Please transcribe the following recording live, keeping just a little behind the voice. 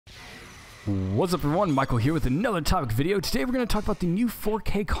What's up everyone, Michael here with another topic video. Today we're going to talk about the new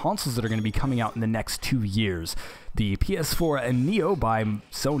 4K consoles that are going to be coming out in the next 2 years. The PS4 Neo by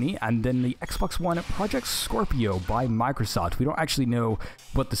Sony, and then the Xbox One Project Scorpio by Microsoft. We don't actually know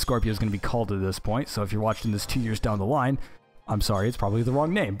what the Scorpio is going to be called at this point, so if you're watching this 2 years down the line, I'm sorry, it's probably the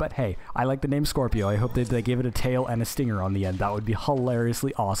wrong name, but hey, I like the name Scorpio. I hope that they give it a tail and a stinger on the end. That would be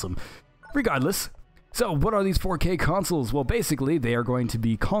hilariously awesome. Regardless, so what are these 4K consoles? Well, basically, they are going to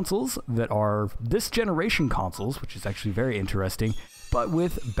be consoles that are this generation consoles, which is actually very interesting, but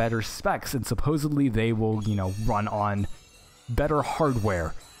with better specs, and supposedly they will, run on better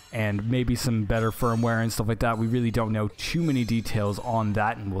hardware and maybe some better firmware and stuff like that. We really don't know too many details on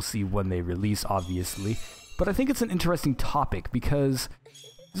that, and we'll see when they release, obviously. But I think it's an interesting topic because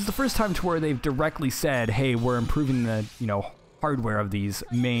this is the first time to where they've directly said, hey, we're improving the, hardware of these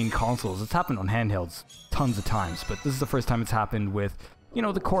main consoles. It's happened on handhelds tons of times, but this is the first time it's happened with,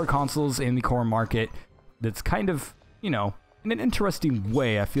 the core consoles in the core market. That's kind of, in an interesting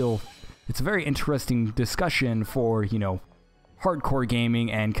way. I feel it's a very interesting discussion for, hardcore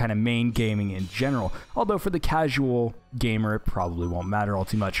gaming and kind of main gaming in general. Although for the casual gamer, it probably won't matter all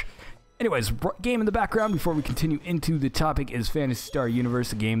too much. Anyways, game in the background before we continue into the topic is Phantasy Star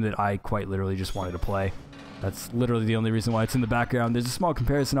Universe, a game that I quite literally just wanted to play. That's literally the only reason why it's in the background. There's a small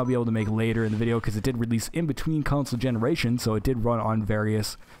comparison I'll be able to make later in the video because it did release in between console generations, so it did run on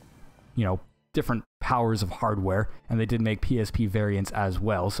various, different powers of hardware, and they did make PSP variants as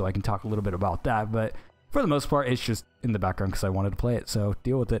well, so I can talk a little bit about that, but for the most part, it's just in the background because I wanted to play it, so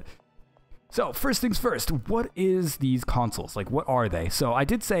deal with it. So, first things first, what is these consoles? Like, what are they? So, I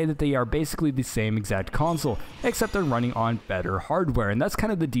did say that they are basically the same exact console, except they're running on better hardware, and that's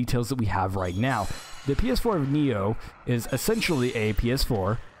kind of the details that we have right now. The PS4 Neo is essentially a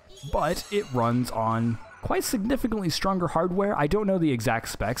PS4, but it runs on quite significantly stronger hardware. I don't know the exact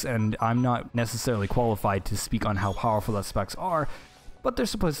specs, and I'm not necessarily qualified to speak on how powerful those specs are, but they're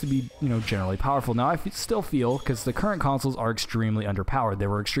supposed to be, generally powerful. Now, I still feel, because the current consoles are extremely underpowered. They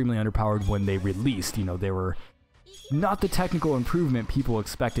were extremely underpowered when they released. They were not the technical improvement people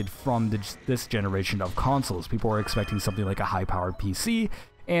expected from this generation of consoles. People were expecting something like a high-powered PC,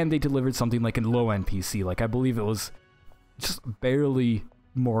 and they delivered something like a low-end PC. Like, I believe it was just barely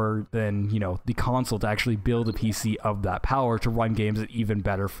more than, the console to actually build a PC of that power to run games at even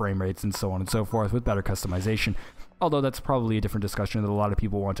better frame rates and so on and so forth with better customization. Although that's probably a different discussion that a lot of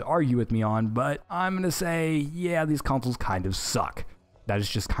people want to argue with me on, but I'm going to say, yeah, these consoles kind of suck. That is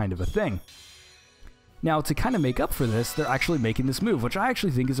just kind of a thing. Now, to kind of make up for this, they're actually making this move, which I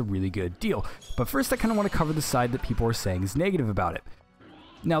actually think is a really good deal. But first, I kind of want to cover the side that people are saying is negative about it.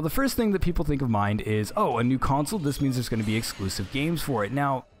 Now, the first thing that people think of mind is, oh, a new console, this means there's going to be exclusive games for it.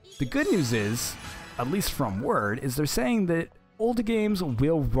 Now, the good news is, at least from word, is they're saying that older games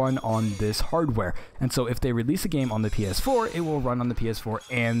will run on this hardware. And so if they release a game on the PS4, it will run on the PS4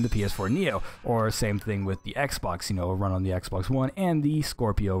 and the PS4 Neo. Or same thing with the Xbox, it'll run on the Xbox One and the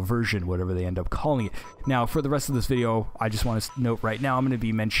Scorpio version, whatever they end up calling it. Now, for the rest of this video, I just want to note right now, I'm going to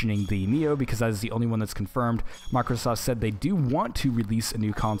be mentioning the Neo because that is the only one that's confirmed. Microsoft said they do want to release a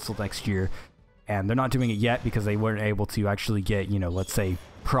new console next year, and they're not doing it yet because they weren't able to actually get, let's say,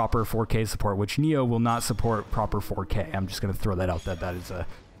 proper 4K support, which Neo will not support proper 4K. I'm just going to throw that out. That is a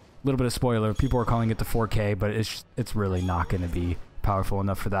little bit of spoiler. People are calling it the 4K, but it's really not going to be powerful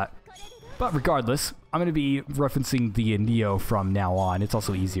enough for that. But regardless, I'm going to be referencing the Neo from now on. It's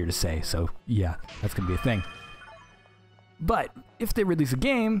also easier to say, so yeah, that's going to be a thing. But if they release a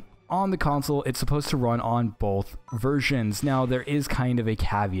game on the console, it's supposed to run on both versions. Now, there is kind of a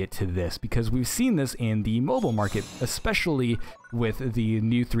caveat to this because we've seen this in the mobile market, especially with the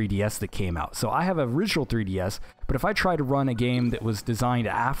new 3DS that came out. So I have an original 3DS, but if I try to run a game that was designed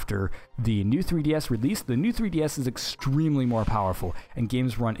after the new 3DS release, the new 3DS is extremely more powerful and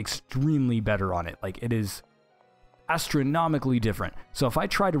games run extremely better on it. Like, it is astronomically different. So if I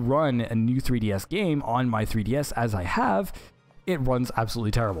try to run a new 3DS game on my 3DS as I have, it runs absolutely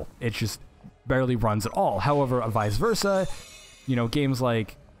terrible. It just barely runs at all. However, vice versa, games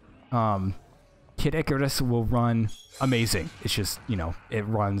like Kid Icarus will run amazing. It's just, it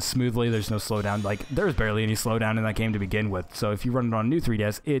runs smoothly. There's no slowdown. Like, there's barely any slowdown in that game to begin with. So if you run it on a new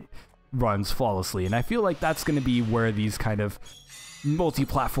 3DS, it runs flawlessly. And I feel like that's going to be where these kind of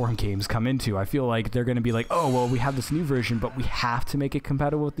multi-platform games come into. I feel like they're going to be like, oh, well, we have this new version, but we have to make it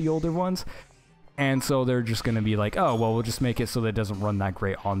compatible with the older ones. And so they're just going to be like, oh, well, we'll just make it so that it doesn't run that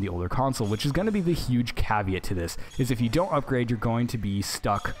great on the older console, which is going to be the huge caveat to this, is if you don't upgrade, you're going to be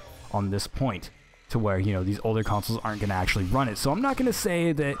stuck on this point to where, these older consoles aren't going to actually run it. So I'm not going to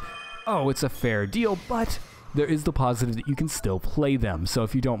say that, oh, it's a fair deal, but there is the positive that you can still play them. So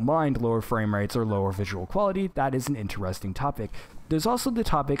if you don't mind lower frame rates or lower visual quality, that is an interesting topic. There's also the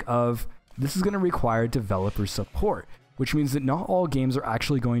topic of this is going to require developer support, which means that not all games are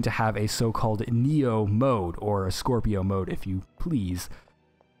actually going to have a so-called Neo mode, or a Scorpio mode, if you please.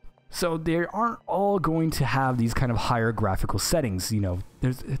 So they aren't all going to have these kind of higher graphical settings. You know,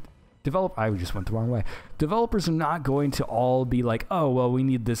 I just went the wrong way. Developers are not going to all be like, oh, well, we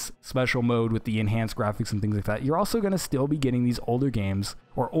need this special mode with the enhanced graphics and things like that. You're also going to still be getting these older games,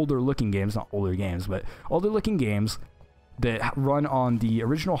 or older looking games, not older games, but older looking games that run on the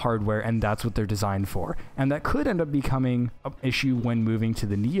original hardware, and that's what they're designed for. And that could end up becoming an issue when moving to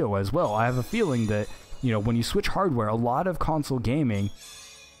the Neo as well. I have a feeling that, you know, when you switch hardware, a lot of console gaming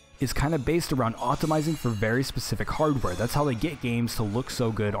is kind of based around optimizing for very specific hardware. That's how they get games to look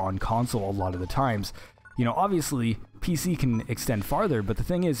so good on console a lot of the times. You know, obviously, PC can extend farther, but the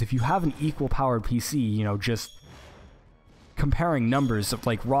thing is, if you have an equal powered PC, you know, just comparing numbers, of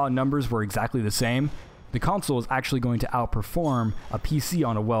like raw numbers were exactly the same, the console is actually going to outperform a PC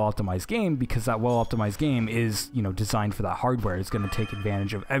on a well-optimized game, because that well-optimized game is, you know, designed for that hardware. It's going to take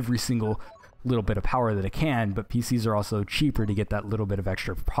advantage of every single little bit of power that it can, but PCs are also cheaper to get that little bit of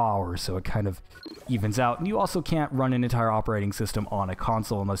extra power, so it kind of evens out. And you also can't run an entire operating system on a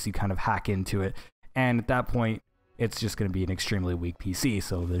console unless you kind of hack into it, and at that point it's just going to be an extremely weak PC,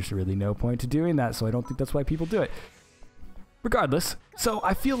 so there's really no point to doing that, so I don't think that's why people do it. Regardless, so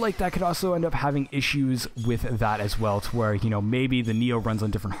I feel like that could also end up having issues with that as well, to where, you know, maybe the Neo runs on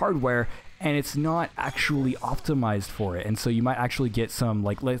different hardware and it's not actually optimized for it, and so you might actually get some,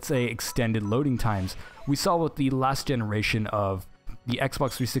 like, let's say, extended loading times. We saw with the last generation of the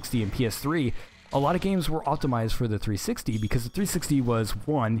Xbox 360 and PS3, a lot of games were optimized for the 360 because the 360 was,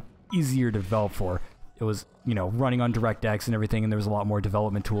 one, easier to develop for. It was, you know, running on DirectX and everything, and there was a lot more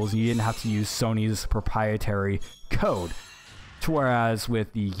development tools, and you didn't have to use Sony's proprietary code. Whereas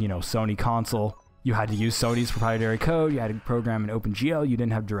with the, you know, Sony console, you had to use Sony's proprietary code, you had to program in OpenGL, you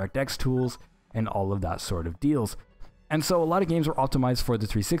didn't have DirectX tools, and all of that sort of deals. And so a lot of games were optimized for the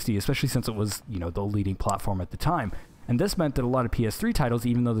 360, especially since it was, you know, the leading platform at the time. And this meant that a lot of PS3 titles,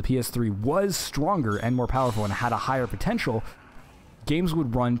 even though the PS3 was stronger and more powerful and had a higher potential, games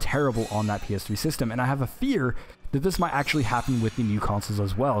would run terrible on that PS3 system. And I have a fear that this might actually happen with the new consoles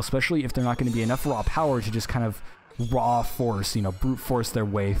as well, especially if they're not going to be enough raw power to just kind of raw force, you know, brute force their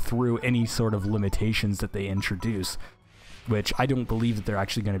way through any sort of limitations that they introduce, which I don't believe that they're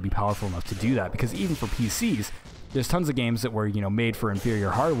actually going to be powerful enough to do that, because even for PCs, there's tons of games that were, you know, made for inferior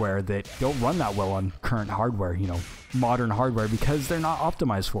hardware that don't run that well on current hardware, you know, modern hardware, because they're not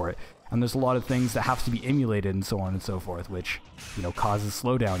optimized for it. And there's a lot of things that have to be emulated and so on and so forth, which, you know, causes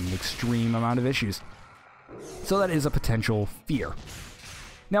slowdown and extreme amount of issues. So that is a potential fear.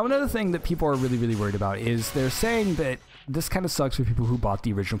 Now, another thing that people are really, really worried about is they're saying that this kind of sucks for people who bought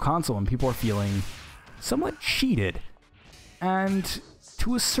the original console, and people are feeling somewhat cheated. And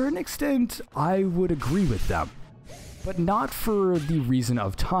to a certain extent, I would agree with them. But not for the reason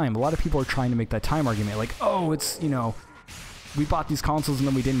of time. A lot of people are trying to make that time argument, like, oh, it's, you know, we bought these consoles and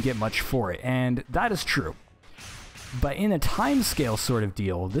then we didn't get much for it. And that is true. But in a time scale sort of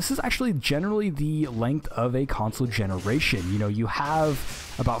deal, this is actually generally the length of a console generation. You know, you have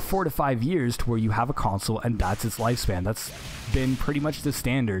about 4 to 5 years to where you have a console, and that's its lifespan. That's been pretty much the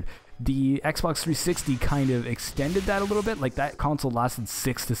standard. The Xbox 360 kind of extended that a little bit. Like, that console lasted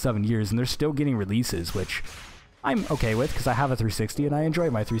 6 to 7 years, and they're still getting releases, which I'm okay with because I have a 360 and I enjoy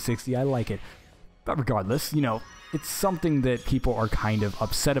my 360. I like it. But regardless, you know, it's something that people are kind of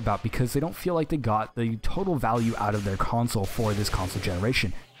upset about because they don't feel like they got the total value out of their console for this console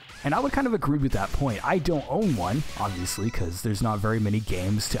generation. And I would kind of agree with that point. I don't own one, obviously, because there's not very many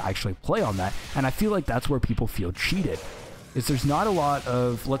games to actually play on that. And I feel like that's where people feel cheated. Is there's not a lot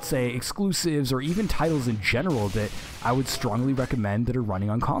of, let's say, exclusives or even titles in general that I would strongly recommend that are running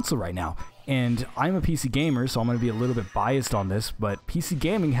on console right now. And I'm a PC gamer, so I'm going to be a little bit biased on this, but PC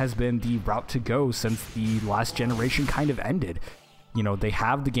gaming has been the route to go since the last generation kind of ended. You know, they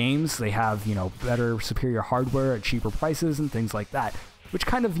have the games, they have, you know, better, superior hardware at cheaper prices and things like that, which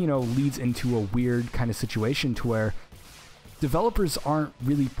kind of, you know, leads into a weird kind of situation to where developers aren't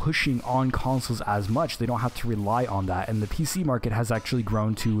really pushing on consoles as much. They don't have to rely on that, and the PC market has actually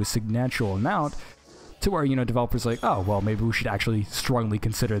grown to a substantial amount to where, you know, developers are like, oh, well, maybe we should actually strongly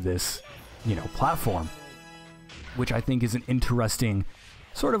consider this, you know, platform, which I think is an interesting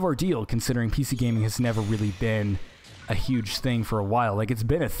sort of ordeal, considering PC gaming has never really been a huge thing for a while. Like, it's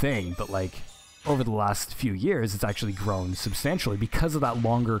been a thing, but like over the last few years, it's actually grown substantially because of that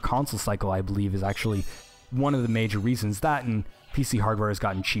longer console cycle. I believe is actually one of the major reasons. That and PC hardware has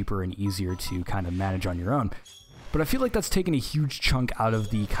gotten cheaper and easier to kind of manage on your own. But I feel like that's taken a huge chunk out of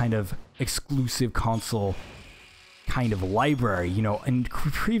the kind of exclusive console kind of library. You know, in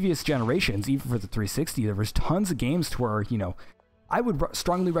previous generations, even for the 360, there was tons of games to where, you know, I would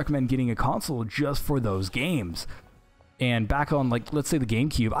strongly recommend getting a console just for those games. And back on, like, let's say the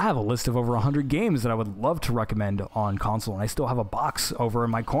GameCube, I have a list of over 100 games that I would love to recommend on console, and I still have a box over in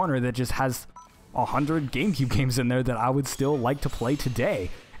my corner that just has 100 GameCube games in there that I would still like to play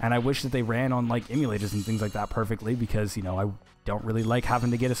today. And I wish that they ran on, like, emulators and things like that perfectly, because, you know, I don't really like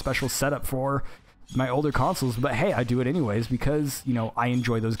having to get a special setup for my older consoles, but hey, I do it anyways because, you know, I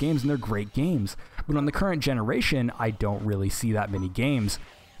enjoy those games and they're great games. But on the current generation, I don't really see that many games.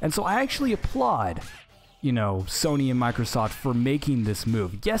 And so I actually applaud, you know, Sony and Microsoft for making this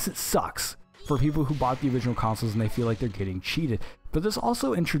move. Yes, it sucks for people who bought the original consoles and they feel like they're getting cheated, but this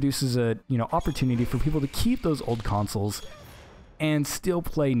also introduces a, you know, opportunity for people to keep those old consoles and still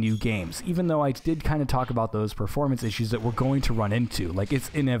play new games, even though I did kind of talk about those performance issues that we're going to run into. Like, it's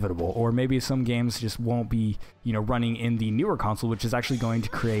inevitable, or maybe some games just won't be, you know, running in the newer console, which is actually going to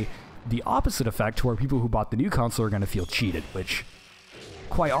create the opposite effect where people who bought the new console are going to feel cheated, which,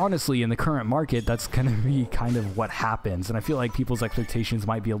 quite honestly, in the current market, that's going to be kind of what happens. And I feel like people's expectations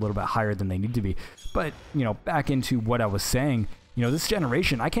might be a little bit higher than they need to be. But, you know, back into what I was saying, you know, this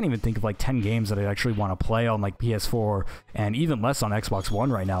generation, I can't even think of like 10 games that I actually want to play on like PS4 and even less on Xbox One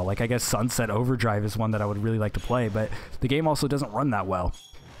right now. Like, I guess Sunset Overdrive is one that I would really like to play, but the game also doesn't run that well.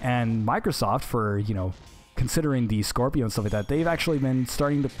 And Microsoft, for, you know, considering the Scorpio and stuff like that, they've actually been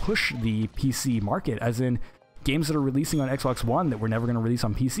starting to push the PC market, as in games that are releasing on Xbox One that were never going to release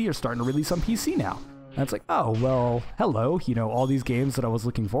on PC are starting to release on PC now. And it's like, oh, well, hello, you know, all these games that I was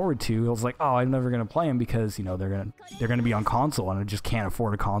looking forward to, I was like, oh, I'm never going to play them because, you know, they're going to be on console and I just can't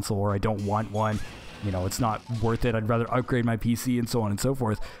afford a console, or I don't want one. You know, it's not worth it. I'd rather upgrade my PC and so on and so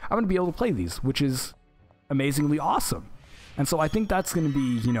forth. I'm going to be able to play these, which is amazingly awesome. And so I think that's going to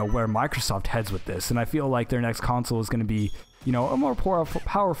be, you know, where Microsoft heads with this. And I feel like their next console is going to be, you know, a more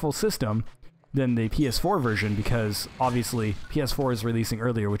powerful system than the PS4 version, because obviously PS4 is releasing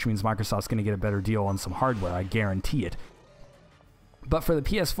earlier, which means Microsoft's going to get a better deal on some hardware. I guarantee it. But for the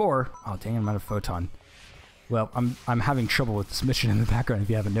PS4, oh dang, I'm out of photon. Well, I'm having trouble with this mission in the background if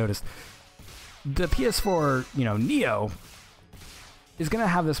you haven't noticed. The PS4, you know, Neo is going to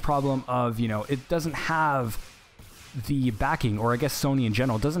have this problem of, you know, it doesn't have the backing, or I guess Sony in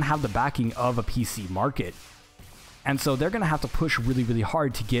general doesn't have the backing of a PC market. And so they're going to have to push really, really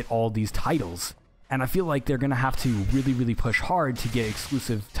hard to get all these titles. And I feel like they're going to have to really, really push hard to get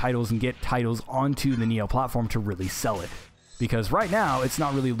exclusive titles and get titles onto the Neo platform to really sell it. Because right now, it's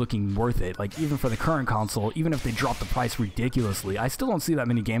not really looking worth it. Like, even for the current console, even if they drop the price ridiculously, I still don't see that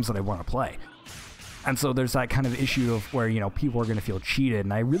many games that I want to play. And so there's that kind of issue of where, you know, people are going to feel cheated.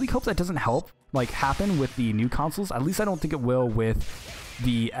 And I really hope that doesn't happen with the new consoles. At least I don't think it will with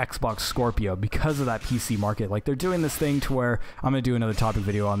the Xbox Scorpio, because of that PC market. Like, they're doing this thing to where, I'm going to do another topic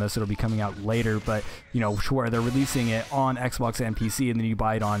video on this, it'll be coming out later, but, you know, to where they're releasing it on Xbox and PC, and then you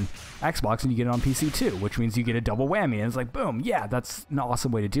buy it on Xbox and you get it on PC too, which means you get a double whammy, and it's like, boom, yeah, that's an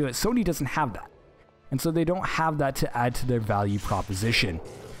awesome way to do it. Sony doesn't have that. And so they don't have that to add to their value proposition,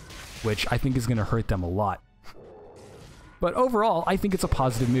 which I think is going to hurt them a lot. But overall, I think it's a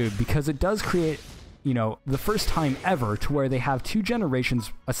positive move, because it does create, you know, the first time ever to where they have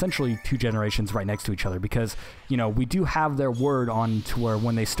essentially two generations right next to each other. Because, you know, we do have their word on to where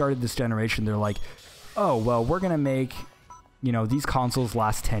when they started this generation, they're like, oh, well, we're going to make, you know, these consoles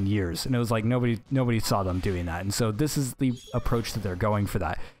last 10 years. And it was like, nobody saw them doing that. And so this is the approach that they're going for,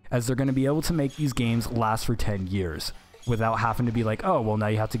 that, as they're going to be able to make these games last for 10 years without having to be like, oh, well, now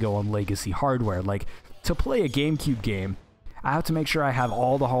you have to go on legacy hardware. Like, to play a GameCube game, I have to make sure I have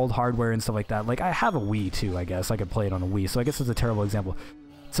all the old hardware and stuff like that. Like, I have a Wii too, I guess. I could play it on a Wii, so I guess it's a terrible example.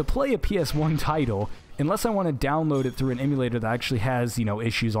 To play a PS1 title, unless I want to download it through an emulator that actually has, you know,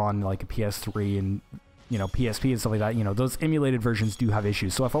 issues on like a PS3 and, you know, PSP and stuff like that, you know, those emulated versions do have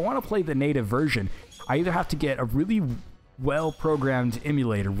issues. So if I want to play the native version, I either have to get a really well-programmed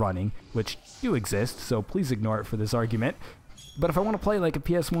emulator running, which do exist, so please ignore it for this argument. But if I want to play like a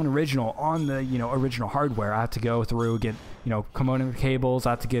PS1 original on the, you know, original hardware, I have to go through, get, you know, component cables. I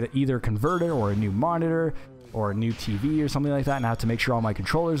have to get either a converter or a new monitor or a new TV or something like that, and I have to make sure all my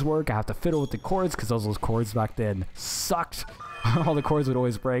controllers work. I have to fiddle with the cords, because those cords back then sucked. All the cords would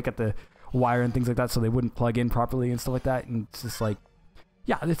always break at the wire and things like that, so they wouldn't plug in properly and stuff like that. And it's just like,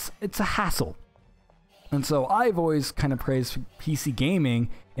 yeah, it's a hassle. And so I've always kind of praised PC gaming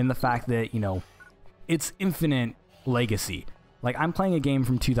in the fact that, you know, it's infinite legacy. Like, I'm playing a game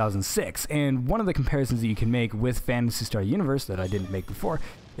from 2006, and one of the comparisons that you can make with Phantasy Star Universe that I didn't make before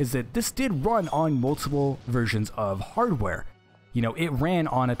is that this did run on multiple versions of hardware. You know, it ran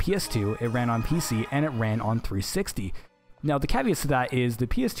on a PS2, it ran on PC, and it ran on 360. Now, the caveat to that is the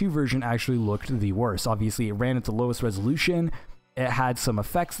PS2 version actually looked the worst. Obviously, it ran at the lowest resolution, it had some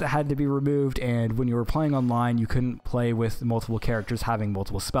effects that had to be removed, and when you were playing online, you couldn't play with multiple characters having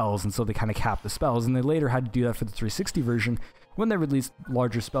multiple spells, and so they kind of capped the spells, and they later had to do that for the 360 version when they released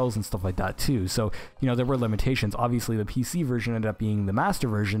larger spells and stuff like that too. So, you know, there were limitations. Obviously, the PC version ended up being the master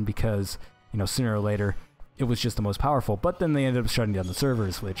version because, you know, sooner or later, it was just the most powerful, but then they ended up shutting down the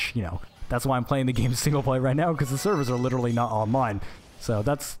servers, which, you know, that's why I'm playing the game single play right now, because the servers are literally not online. So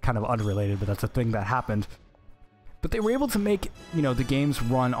that's kind of unrelated, but that's a thing that happened. But they were able to make, you know, the games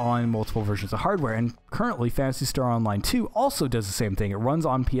run on multiple versions of hardware, and currently Phantasy Star Online 2 also does the same thing. It runs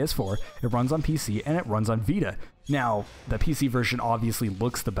on PS4, it runs on PC, and it runs on Vita. Now, the PC version obviously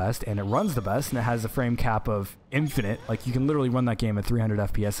looks the best, and it runs the best, and it has a frame cap of infinite. Like, you can literally run that game at 300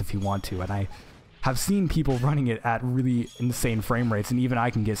 FPS if you want to, and I have seen people running it at really insane frame rates, and even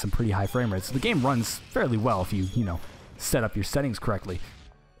I can get some pretty high frame rates. So the game runs fairly well if you know, set up your settings correctly.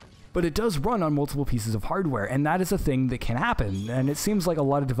 But it does run on multiple pieces of hardware, and that is a thing that can happen. And it seems like a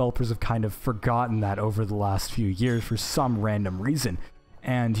lot of developers have kind of forgotten that over the last few years for some random reason.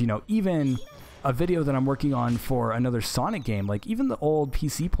 And, you know, even a video that I'm working on for another Sonic game, like even the old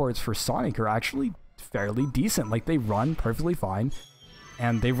PC ports for Sonic are actually fairly decent. Like, they run perfectly fine,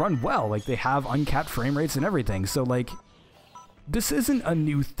 and they run well. Like, they have uncapped frame rates and everything. So, like, this isn't a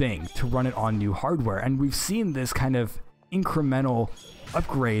new thing to run it on new hardware, and we've seen this kind of incremental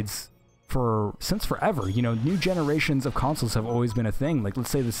upgrades since forever. You know, new generations of consoles have always been a thing. Like, let's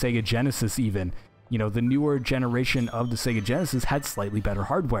say the Sega Genesis even. You know, the newer generation of the Sega Genesis had slightly better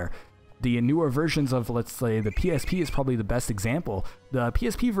hardware. The newer versions of, let's say, the PSP is probably the best example. The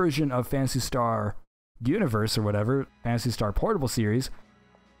PSP version of Phantasy Star Universe or whatever, Phantasy Star Portable series,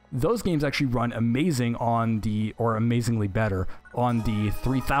 those games actually run amazing on the, or amazingly better, on the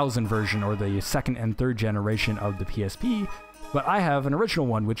 3000 version or the second and third generation of the PSP. But I have an original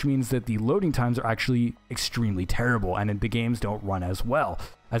one, which means that the loading times are actually extremely terrible, and the games don't run as well.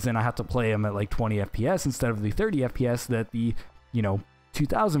 As in, I have to play them at like 20 FPS instead of the 30 FPS that the, you know,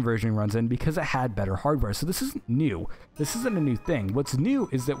 2000 version runs in, because it had better hardware. So this isn't new. This isn't a new thing. What's new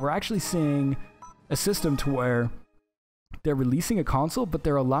is that we're actually seeing a system to where they're releasing a console, but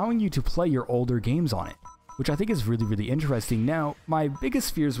they're allowing you to play your older games on it, which I think is really, really interesting. Now, my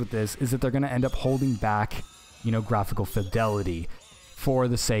biggest fears with this is that they're going to end up holding back, you know, graphical fidelity for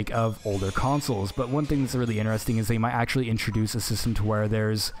the sake of older consoles. But one thing that's really interesting is they might actually introduce a system to where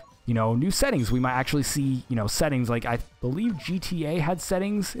there's, you know, new settings. We might actually see, you know, settings like, I believe GTA had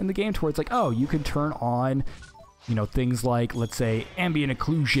settings in the game to where it's like, oh, you can turn on, you know, things like, let's say, ambient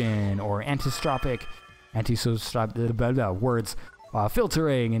occlusion or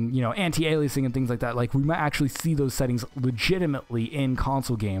filtering and, you know, anti-aliasing and things like that. Like, we might actually see those settings legitimately in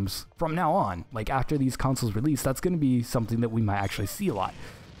console games from now on. Like, after these consoles release, that's going to be something that we might actually see a lot.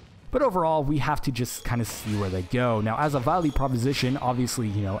 But overall, we have to just kind of see where they go. Now, as a value proposition, obviously,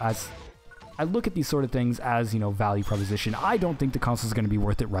 you know, as I look at these sort of things as, you know, value proposition, I don't think the console is going to be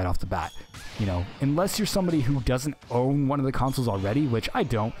worth it right off the bat. You know, unless you're somebody who doesn't own one of the consoles already, which I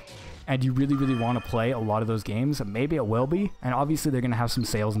don't, and you really, really want to play a lot of those games, maybe it will be. And obviously, they're going to have some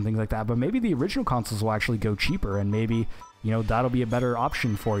sales and things like that, but maybe the original consoles will actually go cheaper, and maybe, you know, that'll be a better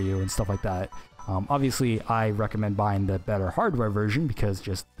option for you and stuff like that. Obviously, I recommend buying the better hardware version because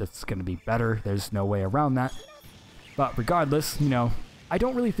just that's going to be better. There's no way around that. But regardless, you know, I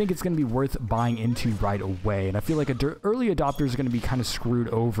don't really think it's going to be worth buying into right away. And I feel like early adopters are going to be kind of screwed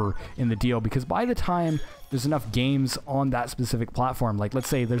over in the deal, because by the time there's enough games on that specific platform, like let's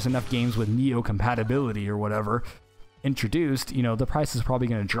say there's enough games with Neo compatibility or whatever introduced, you know, the price is probably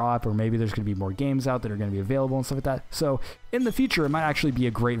going to drop, or maybe there's going to be more games out that are going to be available and stuff like that. So in the future, it might actually be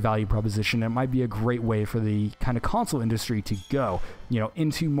a great value proposition. It might be a great way for the kind of console industry to go, you know,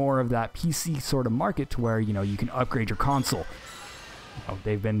 into more of that PC sort of market to where, you know, you can upgrade your console. You know,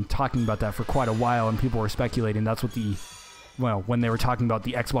 they've been talking about that for quite a while, and people were speculating that's what well, when they were talking about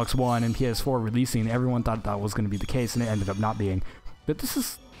the Xbox One and PS4 releasing, everyone thought that was going to be the case, and it ended up not being. But this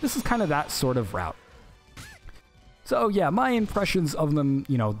is kind of that sort of route. So yeah, my impressions of them,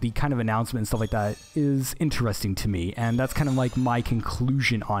 you know, the kind of announcement and stuff like that is interesting to me, and that's kind of like my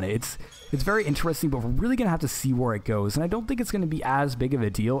conclusion on it. It's very interesting, but we're really going to have to see where it goes, and I don't think it's going to be as big of a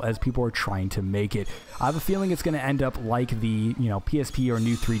deal as people are trying to make it. I have a feeling it's going to end up like the, you know, PSP or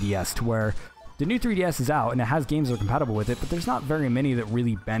new 3DS, to where the new 3DS is out and it has games that are compatible with it, but there's not very many that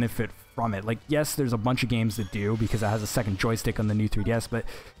really benefit from it. Like, yes, there's a bunch of games that do because it has a second joystick on the new 3DS, but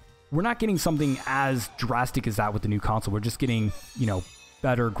we're not getting something as drastic as that with the new console. We're just getting, you know,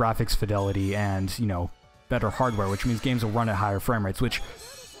 better graphics fidelity and, you know, better hardware, which means games will run at higher frame rates, which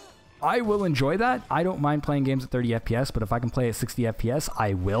I will enjoy that. I don't mind playing games at 30 FPS, but if I can play at 60 FPS,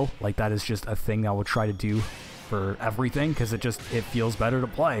 I will. Like, that is just a thing that I will try to do for everything, because it feels better to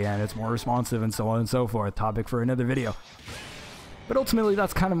play and it's more responsive and so on and so forth. Topic for another video. But ultimately,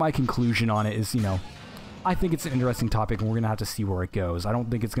 that's kind of my conclusion on it is, you know, I think it's an interesting topic and we're going to have to see where it goes. I don't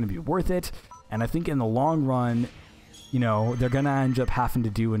think it's going to be worth it, and I think in the long run, you know, they're going to end up having to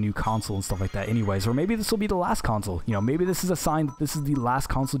do a new console and stuff like that anyways, or maybe this will be the last console. You know, maybe this is a sign that this is the last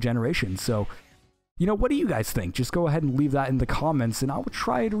console generation. So, you know, what do you guys think? Just go ahead and leave that in the comments, and I will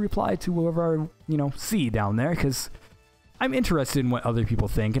try to reply to whoever I, you know, see down there, because I'm interested in what other people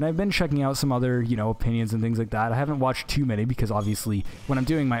think, and I've been checking out some other, you know, opinions and things like that. I haven't watched too many because obviously when I'm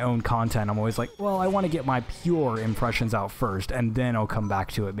doing my own content, I'm always like, well, I want to get my pure impressions out first, and then I'll come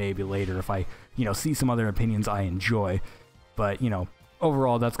back to it maybe later if I, you know, see some other opinions I enjoy. But, you know,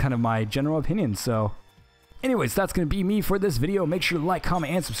 overall, that's kind of my general opinion. So anyways, that's going to be me for this video. Make sure to like,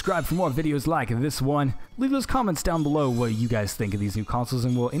 comment, and subscribe for more videos like this one. Leave those comments down below what you guys think of these new consoles,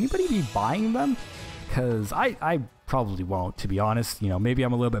 and will anybody be buying them? Because I probably won't, to be honest. You know, maybe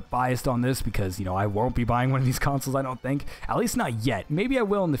I'm a little bit biased on this because, you know, I won't be buying one of these consoles, I don't think. At least not yet. Maybe I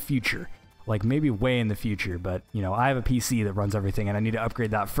will in the future. Like, maybe way in the future. But, you know, I have a PC that runs everything, and I need to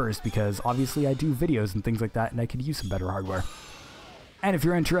upgrade that first because obviously I do videos and things like that, and I could use some better hardware. And if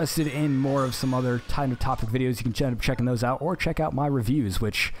you're interested in more of some other kind of topic videos, you can end up checking those out, or check out my reviews,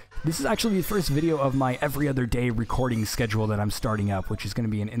 which this is actually the first video of my every other day recording schedule that I'm starting up, which is going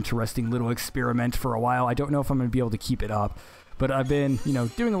to be an interesting little experiment for a while. I don't know if I'm going to be able to keep it up, but I've been, you know,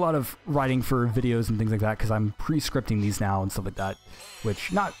 doing a lot of writing for videos and things like that because I'm pre-scripting these now and stuff like that,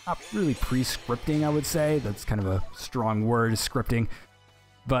 which not really pre-scripting, I would say. That's kind of a strong word, scripting.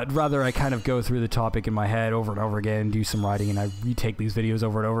 But rather, I kind of go through the topic in my head over and over again, do some writing, and I retake these videos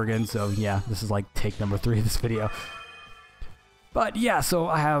over and over again. So yeah, this is like take number 3 of this video. But yeah, so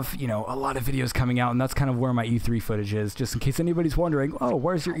I have, you know, a lot of videos coming out, and that's kind of where my E3 footage is, just in case anybody's wondering, oh,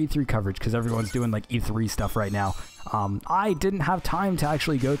 where's your E3 coverage? Because everyone's doing like E3 stuff right now. I didn't have time to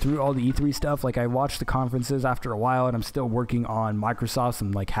actually go through all the E3 stuff. Like, I watched the conferences after a while, and I'm still working on Microsoft's.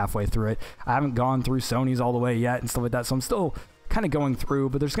 I'm like halfway through it. I haven't gone through Sony's all the way yet and stuff like that, so I'm still kind of going through,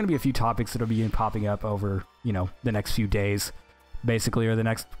 but there's going to be a few topics that'll be popping up over, you know, the next few days, basically, or the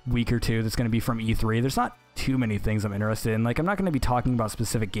next week or two that's going to be from E3. There's not too many things I'm interested in. Like, I'm not going to be talking about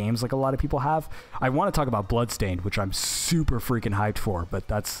specific games like a lot of people have. I want to talk about Bloodstained, which I'm super freaking hyped for, but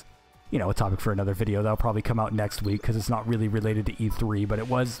that's, you know, a topic for another video. That'll probably come out next week because it's not really related to E3, but it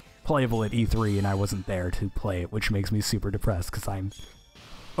was playable at E3 and I wasn't there to play it, which makes me super depressed because I'm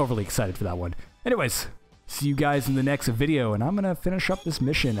overly excited for that one. Anyways, see you guys in the next video, and I'm going to finish up this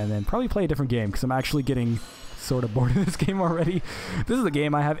mission and then probably play a different game because I'm actually getting sort of bored of this game already. This is a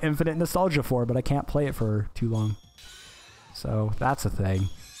game I have infinite nostalgia for, but I can't play it for too long. So that's a thing.